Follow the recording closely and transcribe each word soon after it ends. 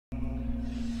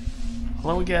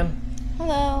Hello again.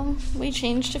 Hello. We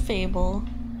changed to Fable.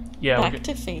 Yeah, Back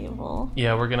to Fable.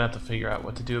 yeah, we're gonna have to figure out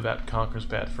what to do about Conker's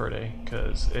Bad Fur Day,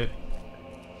 because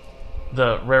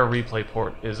the rare replay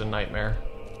port is a nightmare.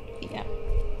 Yeah.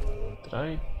 Did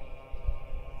I?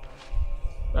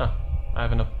 Oh, I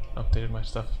haven't updated my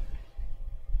stuff.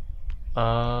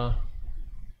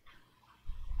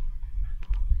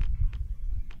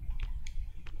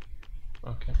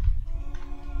 Okay.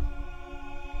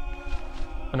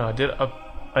 Oh, no, I did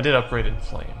upgrade in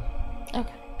Flame.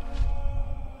 Okay.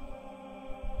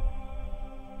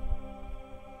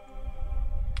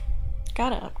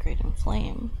 Gotta upgrade in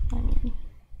Flame.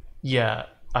 Yeah,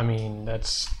 I mean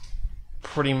that's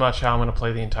pretty much how I'm gonna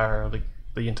play the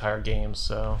entire game.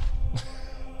 So.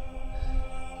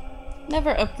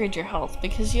 Never upgrade your health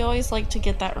because you always like to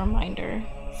get that reminder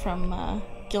from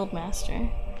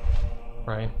Guildmaster.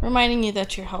 Right. Reminding you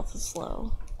that your health is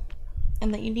low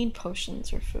and that you need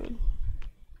potions or food.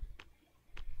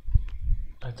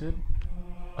 I did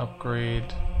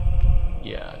upgrade.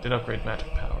 Yeah, I did upgrade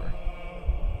magic power.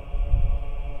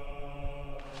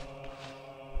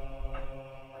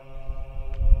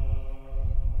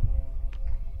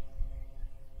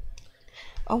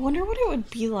 I wonder what it would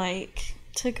be like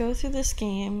to go through this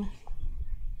game,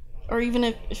 or even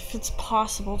if it's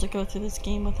possible to go through this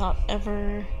game without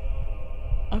ever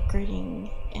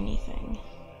upgrading anything.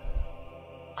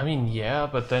 I mean, yeah,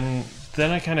 but then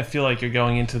I kind of feel like you're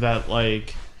going into that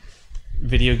like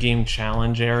video game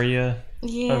challenge area.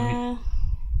 Yeah.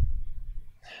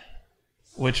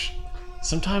 Which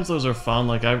sometimes those are fun.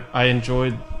 Like I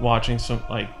enjoyed watching some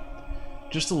like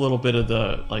just a little bit of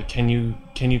the like can you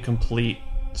complete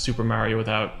Super Mario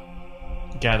without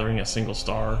gathering a single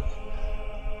star,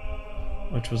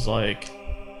 which was like,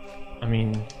 I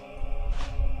mean,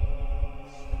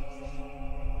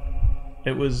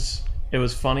 it was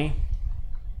funny,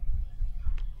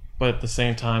 but at the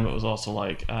same time it was also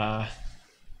like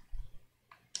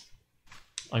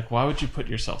why would you put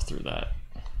yourself through that?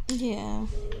 Yeah.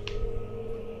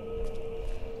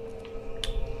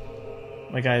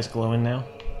 My guy is glowing now.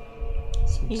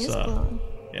 He is glowing.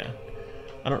 Yeah.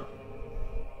 I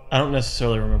don't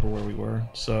necessarily remember where we were,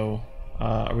 so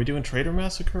are we doing Trader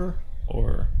Massacre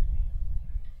or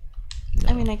no?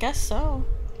 I mean, I guess so.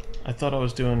 I thought I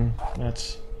was doing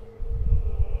that's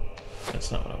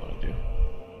not what I want to do.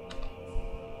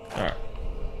 Alright.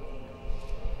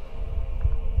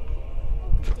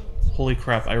 Holy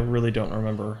crap, I really don't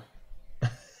remember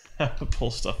how to pull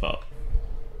stuff up.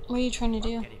 What are you trying to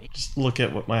do? Just look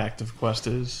at what my active quest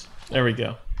is. There we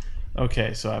go.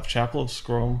 Okay, so I have Chapel of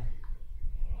Scroll,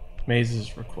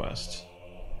 Maze's request.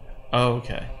 Oh,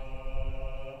 okay.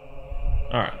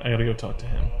 Alright, I gotta go talk to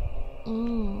him.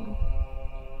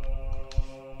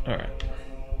 Alright.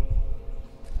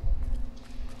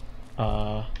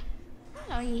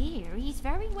 I hear he's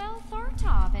very well thought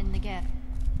of in the gift.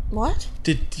 What?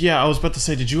 Yeah, I was about to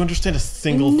say, did you understand a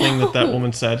single thing that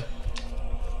woman said?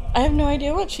 I have no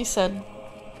idea what she said.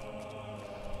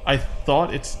 I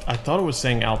thought it was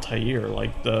saying Altair,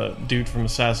 like the dude from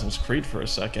Assassin's Creed for a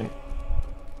second.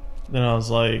 Then I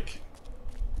was like,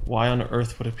 why on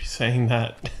earth would it be saying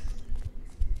that?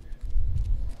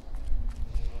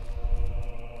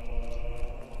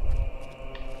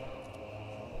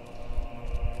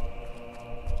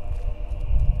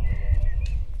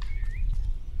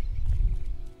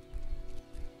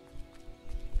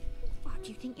 What do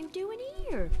you think you're doing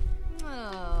here?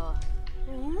 Oh.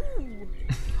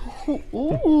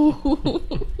 Ooh.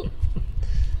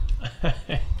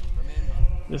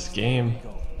 This game.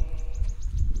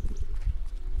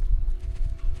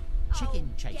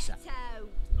 Chicken chaser.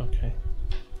 Okay.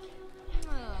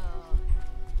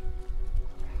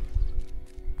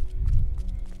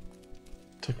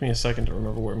 Took me a second to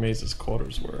remember where Maze's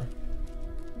quarters were.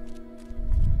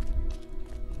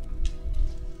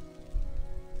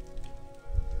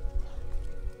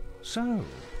 So,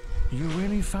 you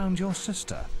really found your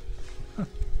sister?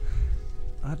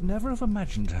 I'd never have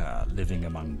imagined her living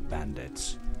among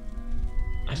bandits.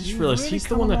 I just realized he's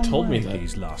the one that told me that.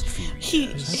 These last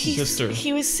few sister.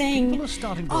 He was saying,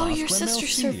 "Oh, your sister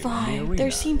survived. There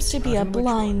seems to be a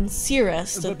blind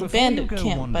seeress at the bandit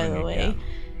camp, by the way.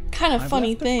 Kind of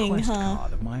funny thing, huh?"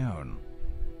 Card of my own.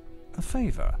 A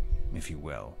favor, if you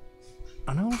will.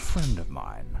 An old friend of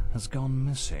mine has gone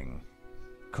missing.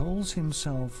 Calls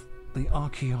himself the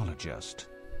archaeologist.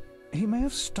 He may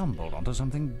have stumbled onto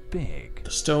something big.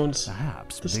 The stones.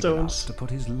 Perhaps the big stones. enough to put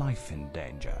his life in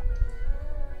danger.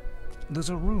 There's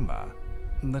a rumor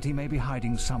that he may be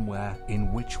hiding somewhere in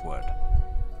Witchwood.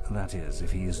 That is,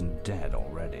 if he isn't dead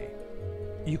already.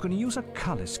 You can use a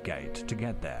Cullis gate to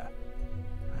get there.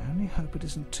 only hope it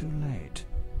isn't too late.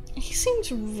 He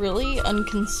seems really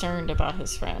unconcerned about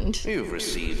his friend. You've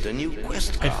received a new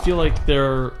quest card. I feel like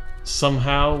they're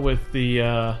somehow with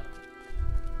the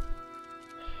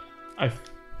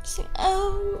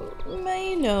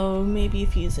May know, maybe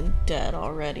if he isn't dead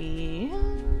already.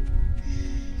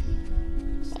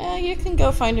 You can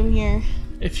go find him here.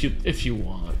 if you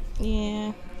want.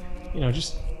 Yeah. You know,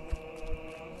 just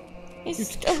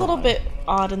He's a little bit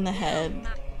odd in the head.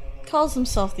 Calls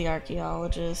himself the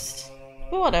archaeologist.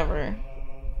 But whatever.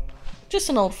 Just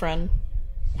an old friend.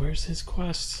 where's his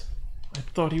quest? I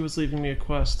thought he was leaving me a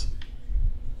quest.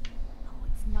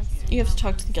 You have to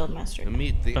talk to the guildmaster. To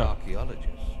meet the Oh. archaeologist.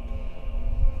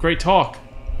 Great talk.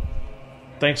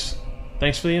 Thanks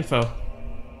for the info.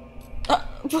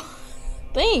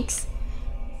 Thanks.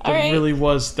 That Alright. really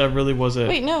was it.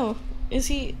 Wait, no. Is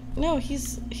he? No,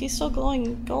 he's still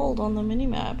glowing gold on the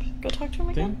minimap. Go talk to him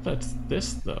I again. think that's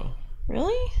this though.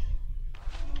 Really?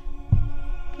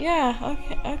 Yeah.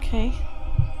 Okay.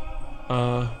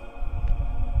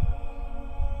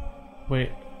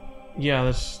 Wait. Yeah,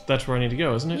 that's where I need to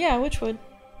go, isn't it? Yeah, Witchwood.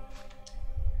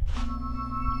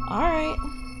 All right.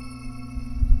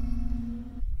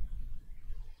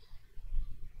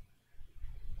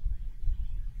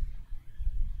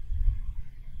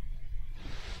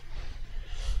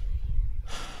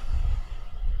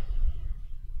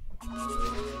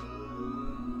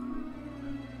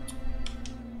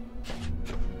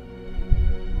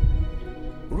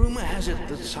 Rumor has it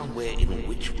that somewhere in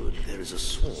Witchwood there is a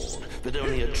sword that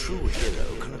only a true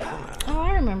hero can acquire. Oh,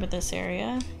 I remember this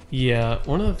area. Yeah,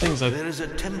 one of the things There is a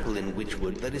temple in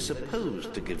Witchwood that is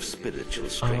supposed to give spiritual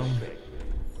strength.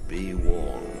 Be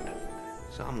warned.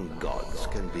 Some gods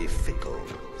can be fickle.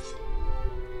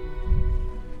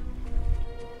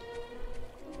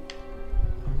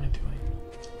 What am I doing?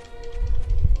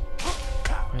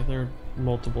 Why are there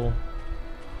multiple?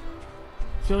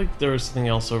 I feel like there was something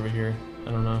else over here. I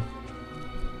don't know.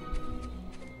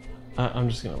 I'm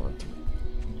just gonna run through it.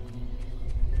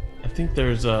 I think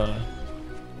there's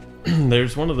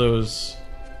there's one of those.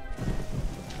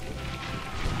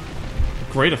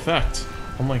 Great effect.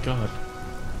 Oh my god.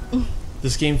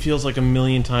 This game feels like a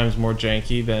million times more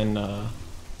janky than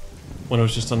when it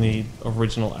was just on the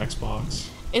original Xbox.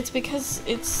 It's because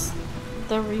it's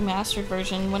the remastered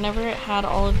version. Whenever it had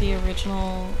all of the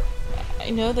original,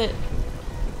 I know that.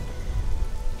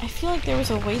 I feel like there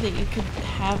was a way that you could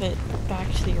have it back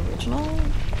to the original,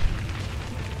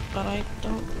 but I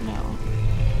don't know.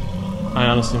 I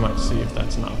honestly might see if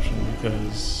that's an option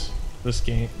because this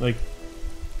game, like,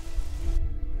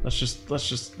 let's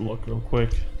just look real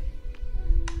quick.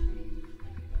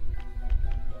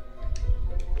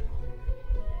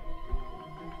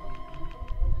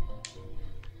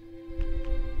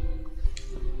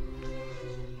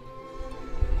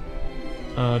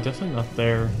 Definitely not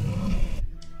there.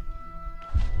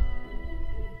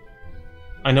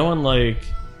 I know on like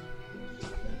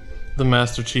the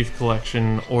Master Chief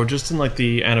Collection, or just in like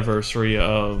the anniversary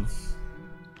of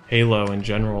Halo in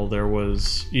general, there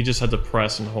was, you just had to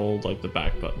press and hold like the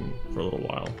back button for a little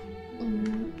while.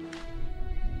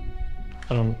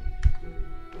 I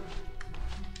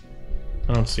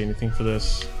don't see anything for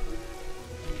this.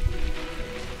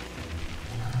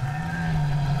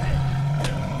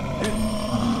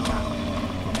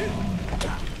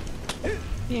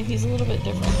 Yeah, he's a little bit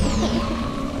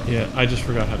different. Yeah, I just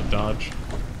forgot how to dodge.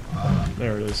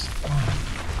 There it is.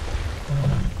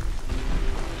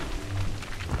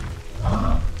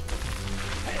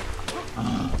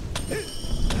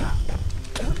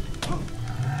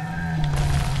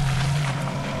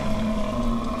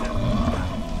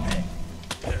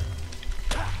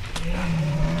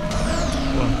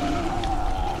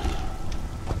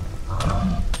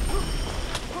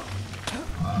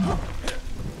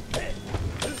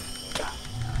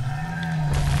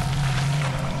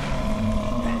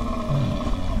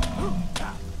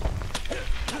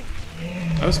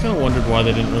 I was kind of wondered why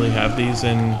they didn't really have these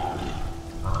in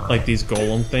like these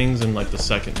golem things in like the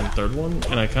second and third one,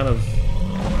 and I kind of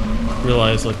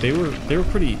realized like they were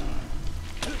pretty,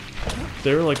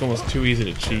 they were like almost too easy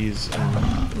to cheese in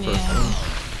the first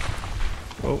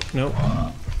one. Oh no.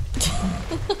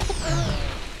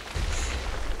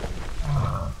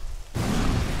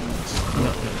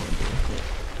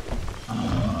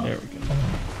 There we go.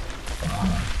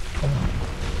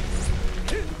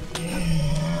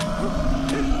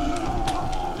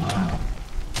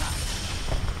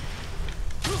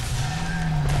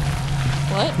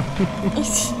 What?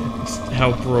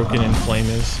 How broken In Flame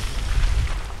is.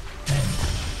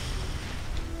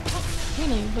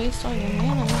 Really waste all your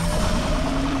mana.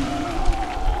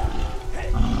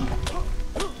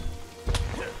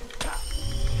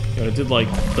 But it did like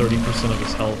 30% of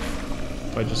his health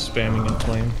by just spamming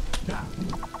Inflame.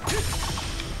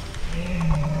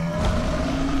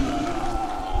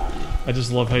 I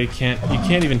just love how you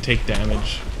can't even take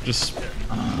damage just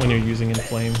when you're using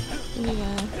Inflame.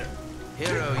 Yeah.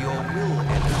 Hero, your will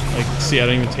energy. Like, see, I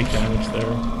don't even take damage there.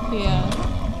 Yeah.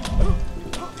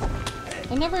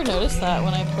 I never noticed that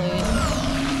when I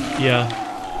played. Yeah.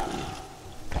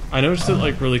 I noticed it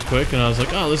like really quick and I was like,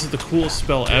 oh, this is the coolest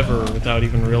spell ever, without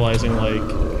even realizing like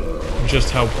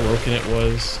just how broken it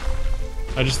was.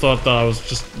 I just thought that I was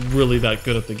just really that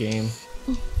good at the game.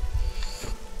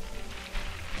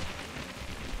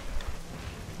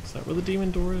 Is that where the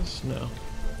demon door is? No.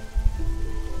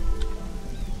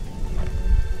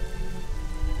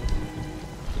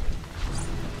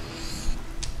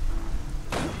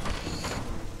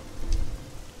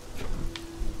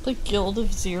 The Guild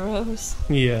of Zeros.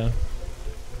 Yeah.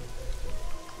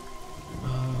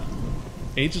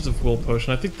 Ages of Will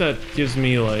Potion. I think that gives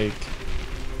me like...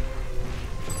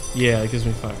 Yeah, it gives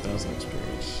me 5,000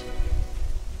 experience.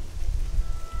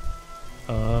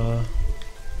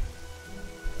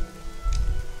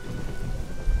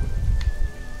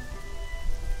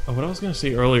 Oh, what I was gonna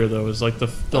say earlier though is like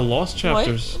the Lost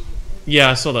Chapters... What?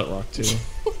 Yeah, I saw that rock too.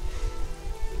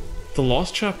 The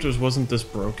Lost Chapters wasn't this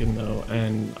broken though,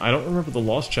 and I don't remember the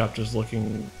Lost Chapters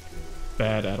looking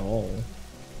bad at all.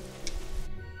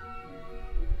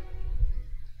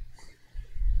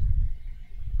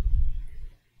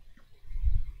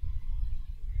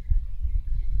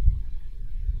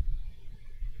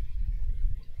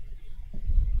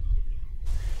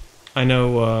 I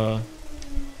know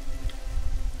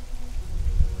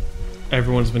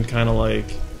everyone's been kind of like,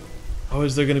 oh,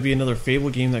 is there going to be another Fable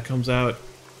game that comes out?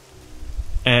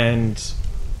 And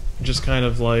just kind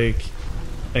of like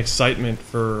excitement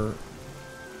for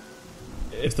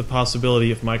if the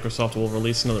possibility if Microsoft will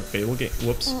release another Fable game.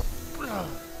 Whoops.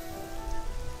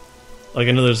 Like,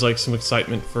 I know there's like some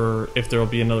excitement for if there'll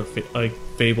be another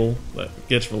Fable that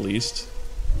gets released.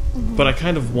 But I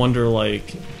kind of wonder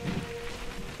like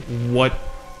what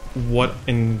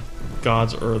in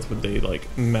God's earth would they like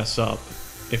mess up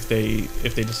if they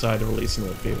decide to release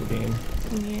another Fable game?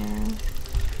 Yeah.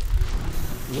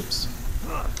 Whoops.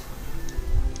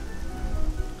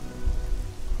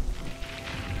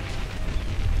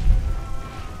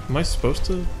 Am I supposed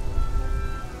to?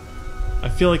 I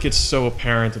feel like it's so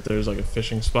apparent that there's like a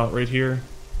fishing spot right here.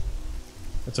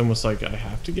 It's almost like I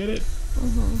have to get it.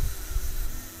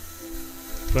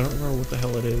 But I don't remember what the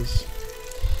hell it is.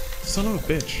 Son of a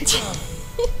bitch.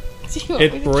 Do you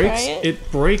want me to try it?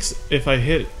 It breaks if I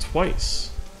hit it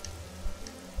twice.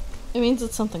 It means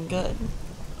it's something good.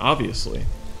 Obviously.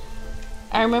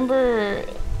 I remember,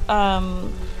 I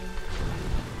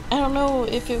don't know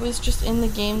if it was just in the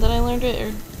game that I learned it,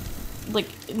 or like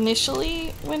initially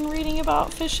when reading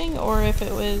about fishing, or if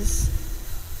it was,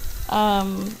 you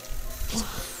want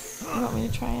me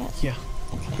to try it? Yeah,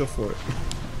 go for it.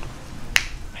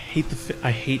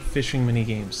 I hate fishing mini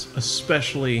games,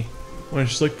 especially when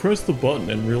it's just like press the button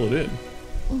and reel it in.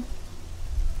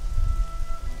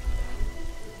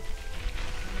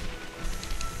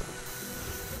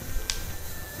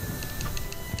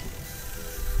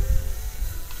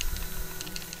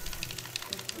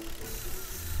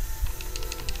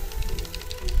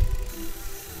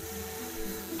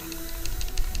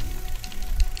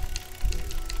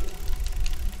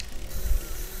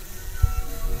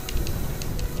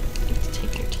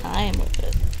 Time with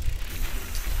it.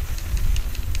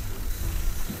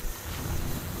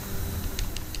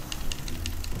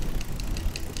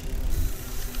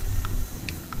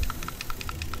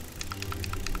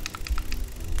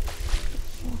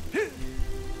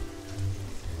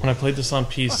 When I played this on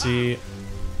PC,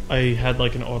 I had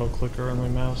like an auto clicker on my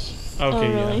mouse. Okay,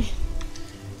 Oh, really? yeah.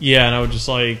 Yeah, and I would just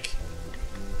like,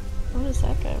 What does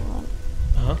that guy want?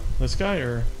 huh? This guy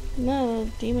or No,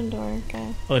 the demon door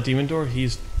guy. oh, the demon door? He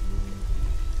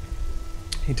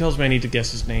tells me I need to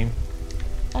guess his name.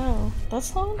 Oh,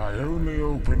 that's the one? I only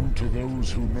open to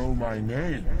those who know my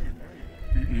name.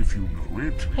 If you know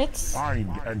it, Hits? find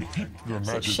and hit the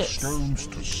magic shits? stones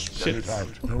to spell it Shits.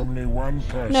 out. Only one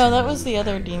person. No, that was knows the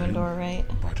other my demon name, door, right?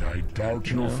 But I doubt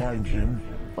you'll find him.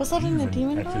 Was that in the even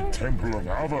demon at door? the Temple of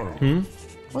Avo.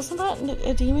 Wasn't that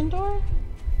a demon door?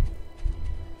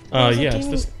 was it Yeah,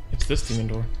 demon- it's this demon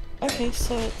door. Okay,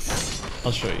 so it's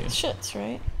I'll show you. shits,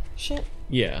 right? Shit?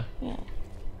 Yeah. Yeah.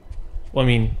 Well, I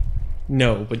mean,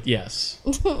 no, but yes.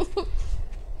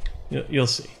 You'll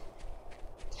see.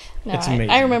 No, It's amazing.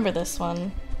 I remember this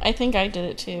one. I think I did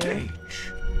it too.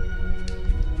 H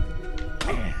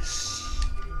S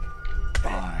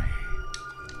I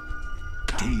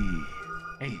D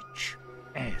H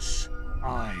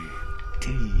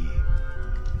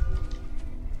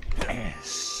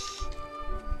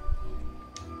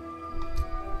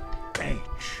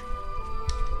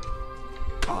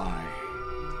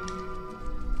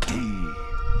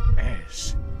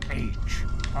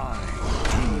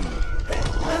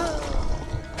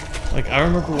Like, I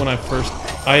remember when I first...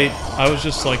 I was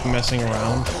just, like, messing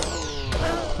around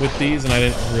with these, and I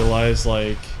didn't realize,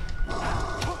 like,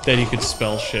 that you could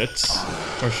spell shits,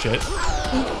 or shit.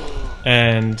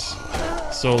 And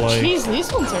so, like... Jeez,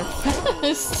 these ones are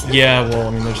fast. Yeah, well, I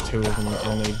mean, there's 2 of them,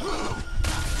 and they...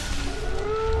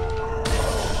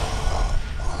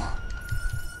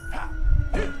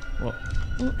 Well...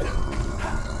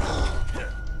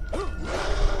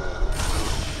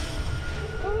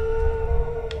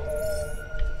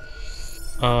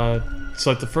 So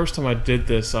like the first time I did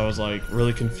this, I was like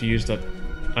really confused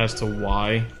as to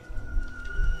why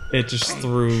it just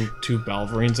threw 2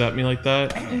 Balverines at me like that.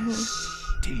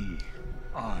 T-I-H.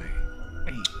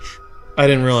 I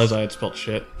didn't realize I had spelled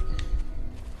shit.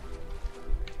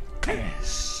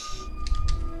 S.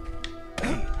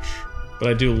 H. But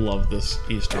I do love this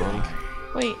Easter egg.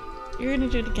 Wait, you're gonna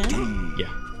do it again?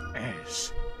 Yeah.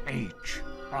 S. H.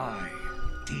 I.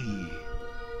 D.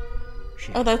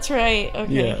 Oh, that's right.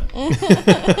 Okay. Yeah.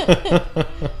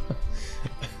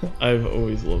 I've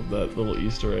always loved that little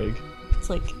Easter egg.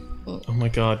 It's like, Oh my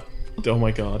god. Oh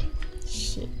my god.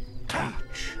 shit.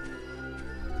 H.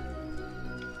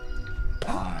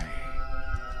 I.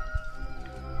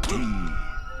 D.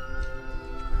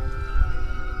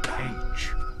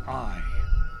 H. I.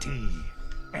 T.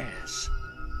 S.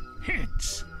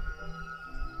 Hits.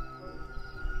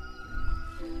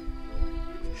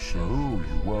 So, you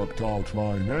worked out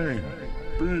my name.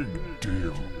 Big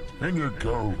deal. In you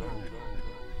go.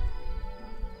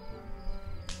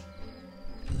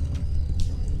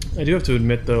 I do have to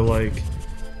admit though, like,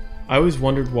 I always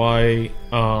wondered why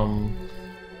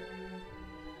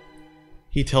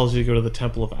he tells you to go to the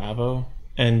Temple of Avo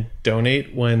and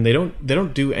donate when they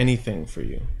don't do anything for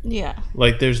you. Yeah.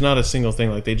 Like, there's not a single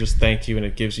thing. Like, they just thank you and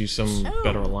it gives you some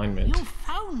better alignment. You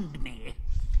found me.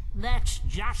 That's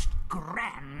just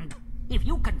grand. If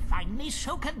you can find me,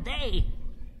 so can they.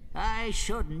 I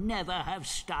should never have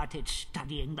started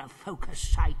studying the focus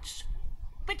sites.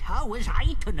 But how was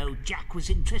I to know Jack was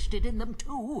interested in them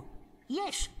too?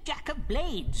 Yes, Jack of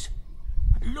Blades.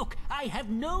 Look, I have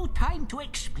no time to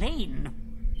explain.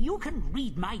 You can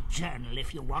read my journal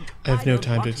if you want. I have no don't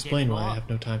time want to it explain why I anymore. have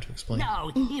no time to explain.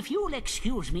 Now, if you'll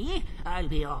excuse me, I'll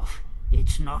be off.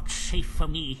 It's not safe for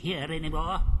me here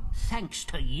anymore, thanks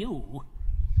to you.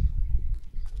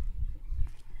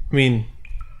 I mean,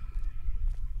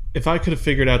 if I could have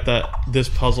figured out this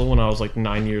puzzle when I was like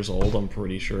 9 years old, I'm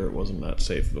pretty sure it wasn't that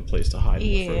safe of a place to hide in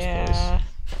the first place.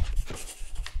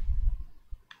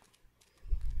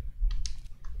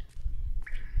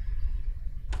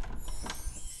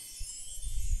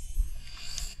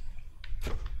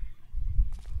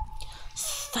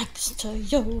 Thanks to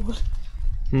you.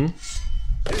 Hmm?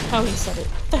 How he said it.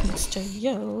 Thanks to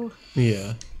you.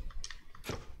 Yeah.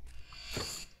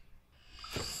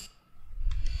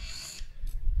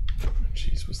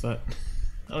 Jeez, was that...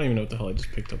 I don't even know what the hell I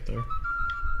just picked up there.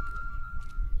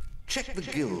 Check the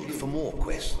guild for more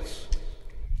quests.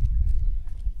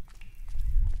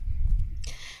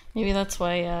 Maybe that's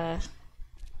why,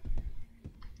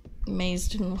 Maze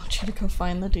didn't want you to go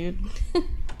find the dude.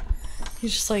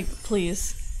 He's just like,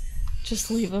 please,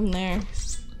 just leave him there.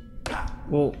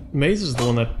 Well, Maze is the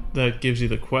one that gives you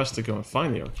the quest to go and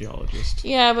find the archaeologist.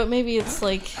 Yeah, but maybe it's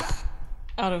like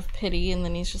out of pity, and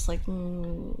then he's just like,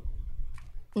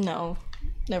 no,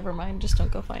 never mind, just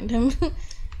don't go find him.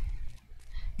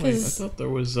 Wait, I thought there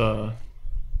was,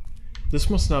 this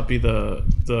must not be the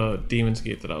Demon's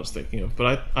Gate that I was thinking of,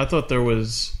 but I thought there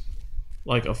was,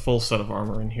 like, a full set of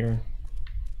armor in here.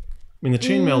 I mean, the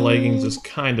chainmail leggings is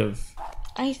kind of...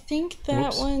 I think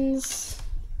that one's...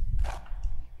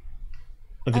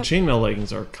 Like, the chainmail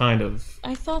leggings are kind of...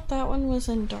 I thought that one was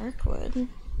in Darkwood,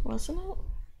 wasn't it?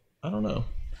 I don't know.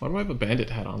 Why do I have a bandit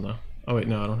hat on, though? Oh, wait,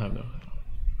 no, I don't have no hat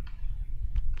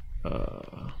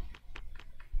on.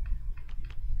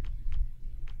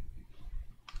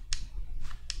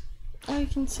 Oh, you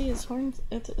can see his horns.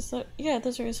 Yeah,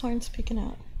 those are his horns peeking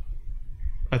out.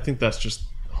 I think that's just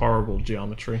horrible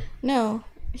geometry. No,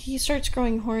 he starts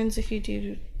growing horns if you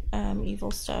do evil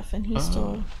stuff, and he's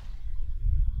still...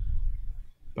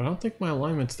 But I don't think my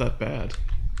alignment's that bad.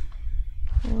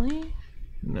 Really?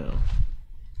 No.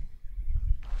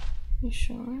 You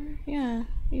sure? Yeah,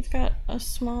 you've got a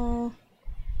small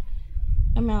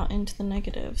amount into the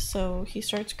negative, so he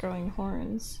starts growing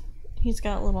horns. He's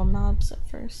got little knobs at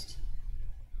first.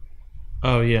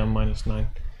 Oh yeah, -9.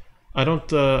 I don't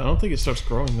think it starts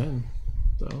growing then,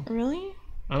 though. Really?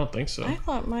 I don't think so. I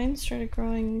thought mine started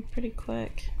growing pretty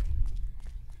quick.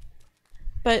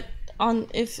 But on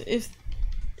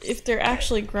if they're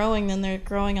actually growing, then they're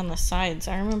growing on the sides.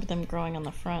 I remember them growing on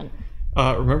the front.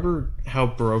 Remember how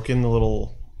broken the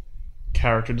little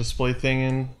character display thing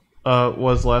in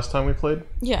was last time we played?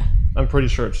 Yeah. I'm pretty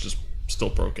sure it's just still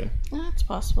broken. That's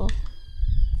possible.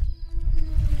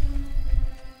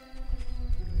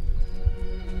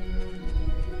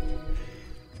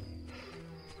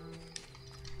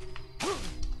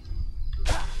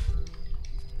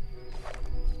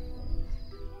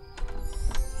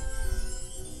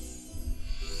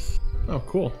 Oh,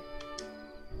 cool.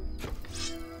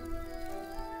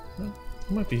 Well,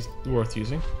 it might be worth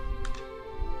using.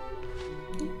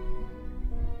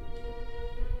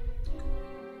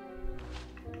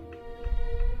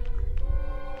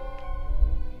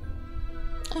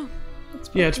 Oh, it's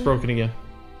broken. Yeah, it's broken again.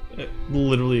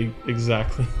 Literally,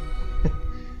 exactly.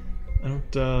 I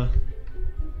don't,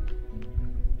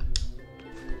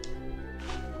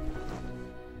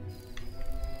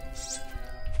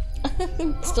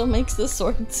 It still makes the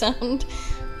sword sound.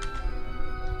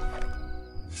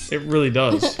 It really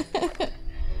does.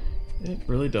 It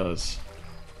really does.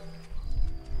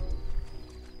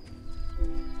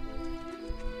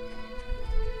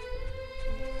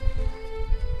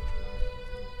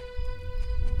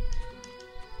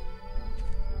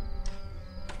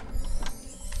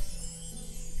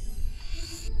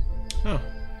 Oh.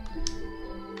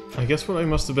 I guess what I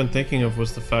must have been thinking of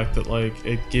was the fact that, like,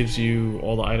 it gives you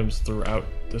all the items throughout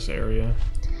this area.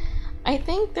 I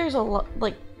think there's a lot,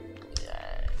 like,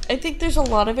 I think there's a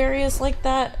lot of areas like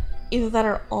that. Either that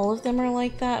or all of them are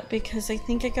like that, because I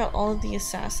think I got all of the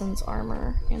assassin's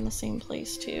armor in the same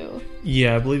place too.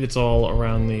 Yeah, I believe it's all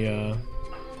around the,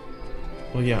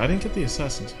 well, yeah, I didn't get the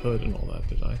assassin's hood and all that,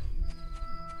 did I?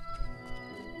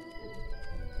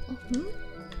 Mm-hmm.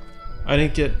 I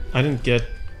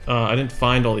didn't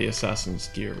find all the assassin's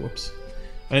gear. Whoops.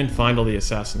 I didn't find all the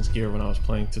assassin's gear when I was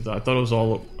playing through that. I thought it was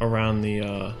all around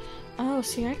the, Oh,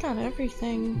 see, I got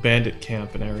everything. bandit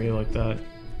camp and area like that.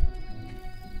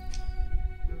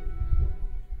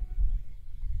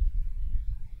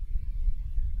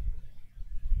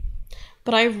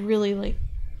 But I really, like,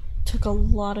 took a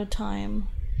lot of time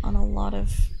on a lot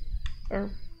of,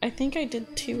 or I think I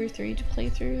did 2 or 3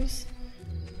 playthroughs,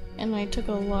 and I took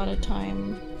a lot of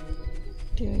time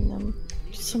doing them.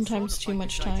 Sometimes too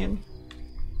much time.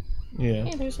 Yeah.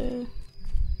 Hey, there's a...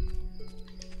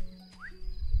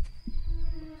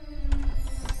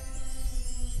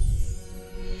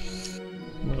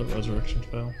 Another resurrection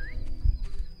spell.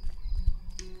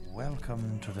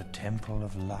 Welcome to the Temple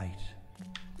of Light.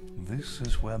 This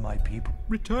is where my people...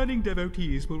 Returning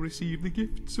devotees will receive the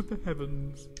gifts of the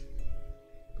heavens.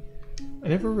 I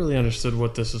never really understood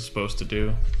what this is supposed to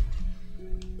do.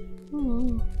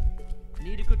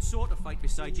 Need a good sword to fight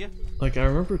beside you? Like, I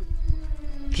remember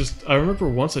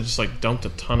once I just, like, dumped a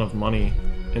ton of money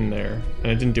in there,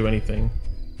 and it didn't do anything.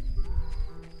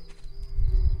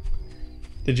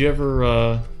 Did you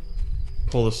ever,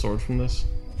 pull the sword from this?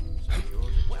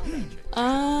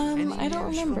 I don't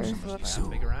remember.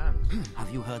 So,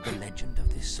 have you heard the legend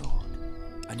of this sword?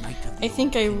 A knight of the I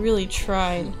think I really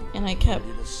tried, and I kept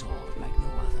wielded a sword like no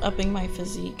other. upping my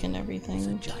physique and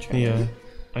everything. to try to- Yeah.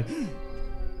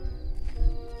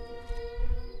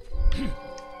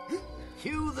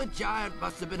 Hugh the Giant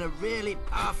must have been a really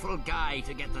powerful guy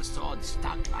to get the sword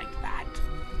stuck like that.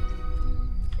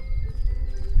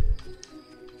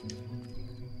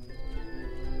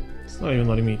 It's not even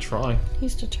letting me try.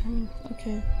 He's determined.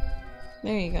 Okay.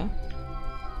 There you go.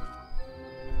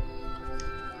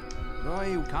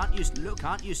 Roy, can't you look?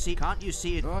 Can't you see? Can't you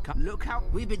see it? Look how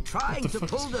We've been trying to fuck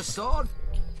pull is the sword.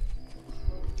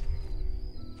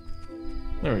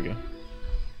 There we go.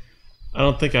 I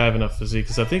don't think I have enough physique,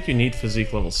 because I think you need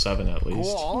physique level 7 at Go least.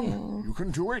 on, you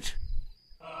can do it.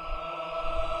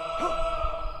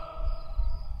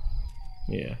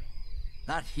 Yeah.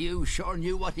 That Hugh sure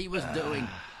knew what he was doing.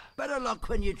 Better luck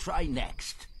when you try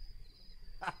next.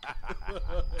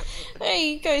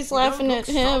 Hey, you guys laughing Don't at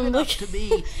look strong him. enough Like, to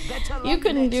me. Better you luck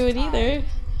couldn't do it next time. either.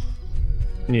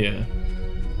 Yeah.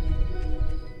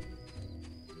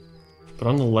 But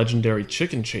I'm the legendary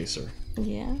chicken chaser.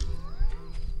 Yeah.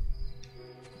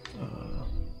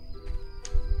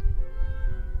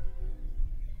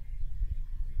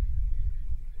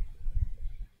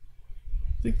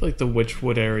 I think, like, the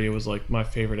Witchwood area was, like, my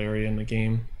favorite area in the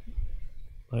game.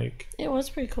 Like, It was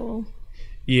pretty cool.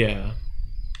 yeah.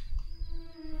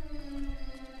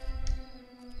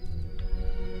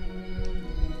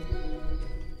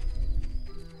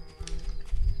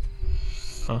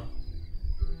 Huh.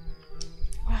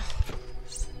 Wow.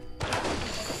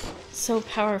 So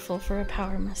powerful for a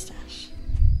power mustache.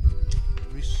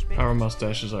 Power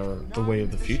mustaches are the way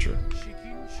of the future.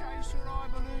 Chicken chaser, I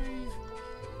believe.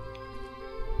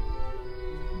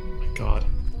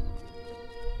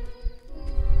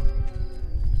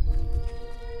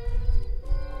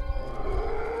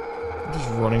 Just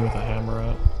running with a hammer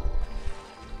out.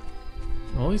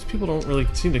 All these people don't really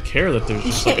seem to care that there's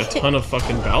just like a ton of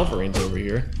fucking Valverines over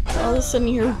here. All of a sudden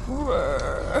you're... And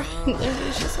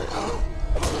everybody's just like...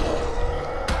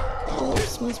 Oh,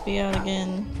 this must be out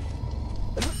again.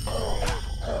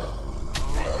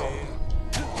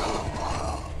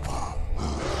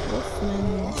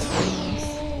 Wolfman things.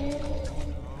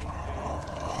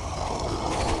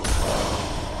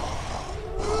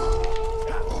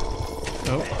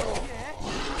 Oh.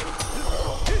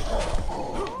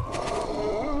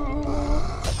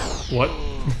 What?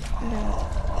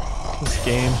 This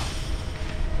game.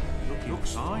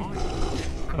 Looks fine.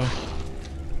 Oh.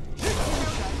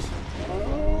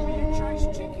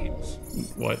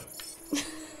 What?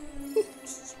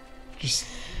 Just.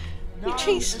 You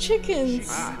chase chickens!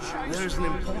 Ah, there's an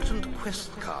important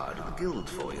quest card at the guild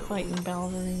for you. Fighting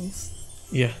Balverines.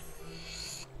 Yeah.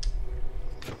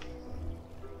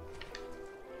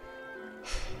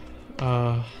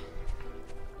 Oh,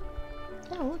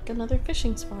 look, another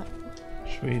fishing spot.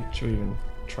 Should we even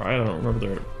try it? I don't remember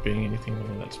there being anything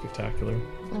really that spectacular.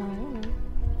 Oh, I don't know.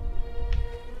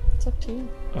 It's up to you.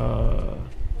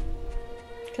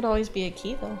 Could always be a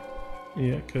key, though.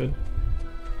 Yeah, it could.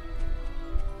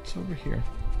 What's over here?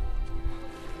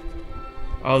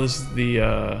 Oh, this is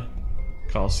the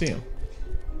Coliseum.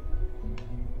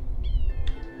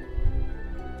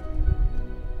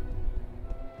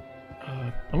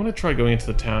 I'm gonna try going into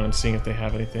the town and seeing if they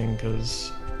have anything,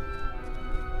 because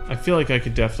I feel like I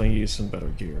could definitely use some better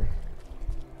gear.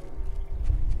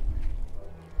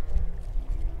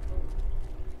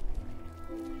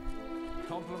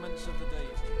 Compliments of the deity.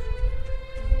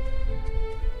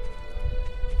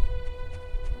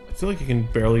 I feel like I can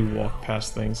barely walk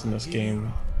past things in this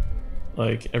game.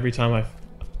 Like every time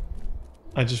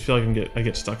I just feel like I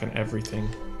get stuck on everything.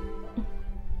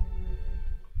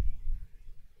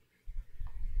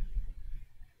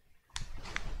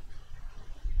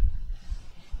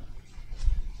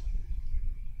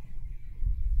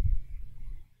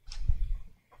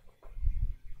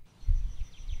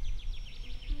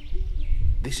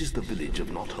 This is the village of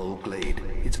Knothole Glade.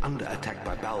 It's under attack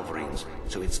by Balverines,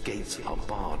 so its gates are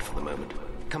barred for the moment.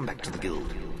 Come back to the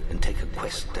guild and take a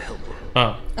quest to help them.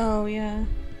 Ah. Oh, yeah.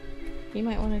 You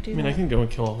might want to do that. I mean, I can go and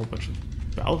kill a whole bunch of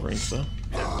Balverines, though.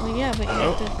 Well, yeah, but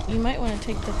you might want to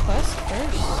take the quest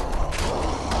first.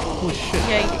 Holy shit.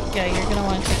 Yeah, you're gonna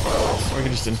want to take the quest. Or I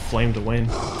can just inflame to win.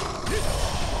 Okay.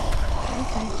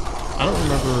 I don't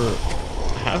remember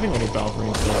having any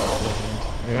Balverines there.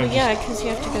 Well, yeah, because you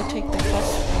have to go take the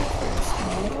quest first and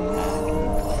then come back.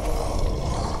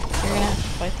 You're gonna have to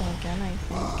fight them again, I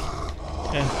think.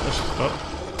 Yeah, let's just... Oh.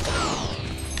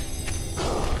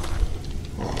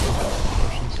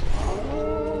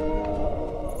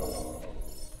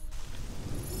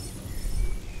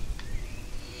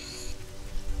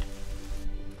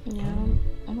 Yeah,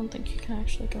 I don't think you can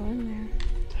actually go in there.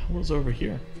 What the hell is over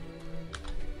here?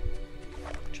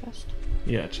 Chest.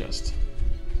 Yeah, chest.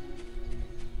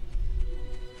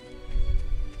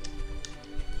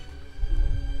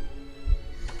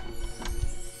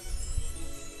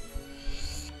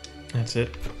 That's it.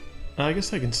 I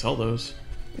guess I can sell those.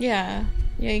 Yeah.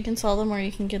 Yeah, you can sell them or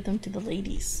you can give them to the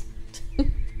ladies.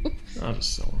 I'll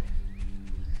just sell them.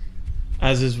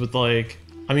 As is with, like...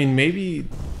 I mean, maybe...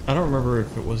 I don't remember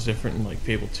if it was different in, like,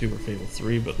 Fable 2 or Fable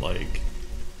 3, but, like...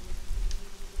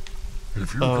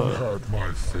 If you can hurt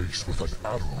my face with an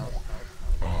arrow,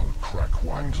 I'll crack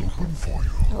wide open for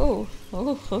you. Oh,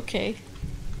 okay.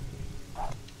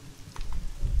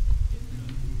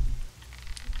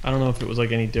 I don't know if it was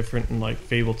like any different in like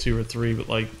Fable 2 or 3, but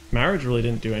like marriage really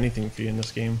didn't do anything for you in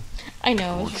this game. I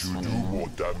know. Would you do more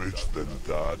damage than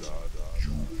that,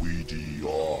 you weedy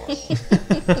arse?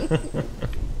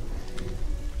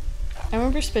 I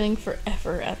remember spending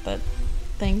forever at that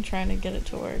thing trying to get it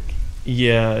to work.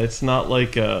 Yeah, it's not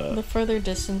like the further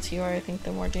distance you are, I think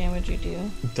the more damage you do.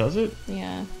 Does it?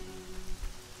 Yeah.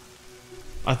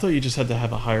 I thought you just had to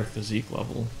have a higher physique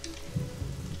level.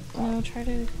 No, try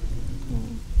to...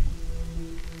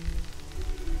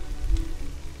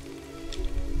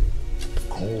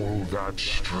 Call that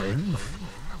strength?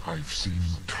 I've seen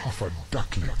tougher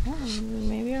ducklings. Oh,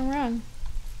 maybe I'm wrong.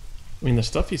 I mean, the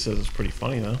stuff he says is pretty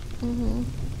funny, though. Mm-hmm.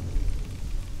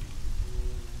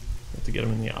 Have to get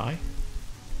him in the eye.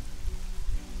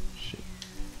 Shit.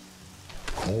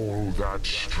 Call that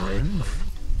strength?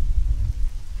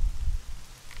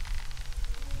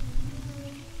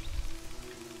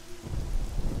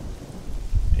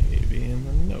 Maybe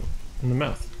in the in the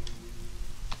mouth.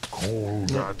 Call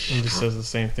that strength? He just says the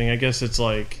same thing. I guess it's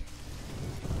like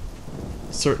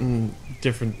certain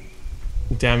different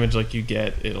damage like you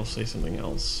get, it'll say something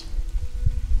else.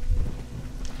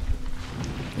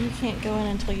 You can't go in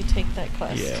until you take that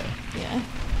quest. Yeah. Yeah.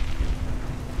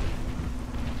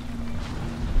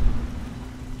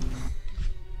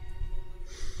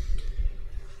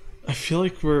 I feel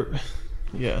like we're...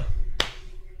 Yeah.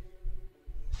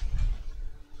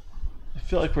 I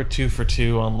feel like we're 2 for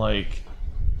 2 on, like,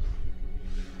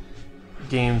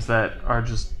 games that are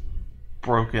just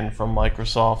broken from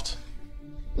Microsoft.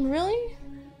 Really?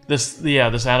 This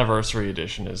Anniversary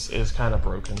Edition is kind of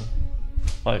broken.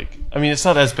 Like, I mean, it's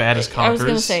not as bad as Conker's. I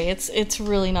was gonna say, it's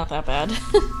really not that bad.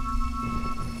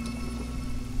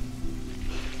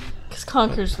 Because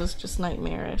Conker's was just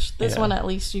nightmarish. This one, at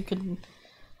least, you can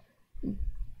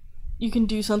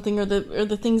do something, or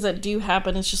the things that do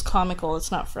happen, it's just comical.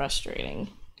 It's not frustrating.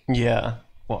 Yeah,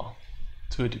 well,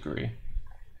 to a degree,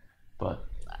 but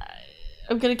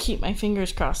I'm gonna keep my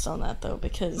fingers crossed on that though,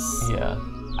 because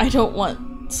I don't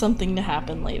want something to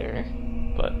happen later.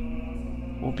 But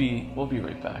we'll be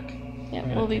right back.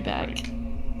 Yeah, we'll be back.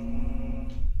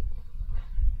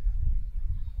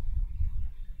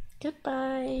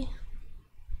 Goodbye.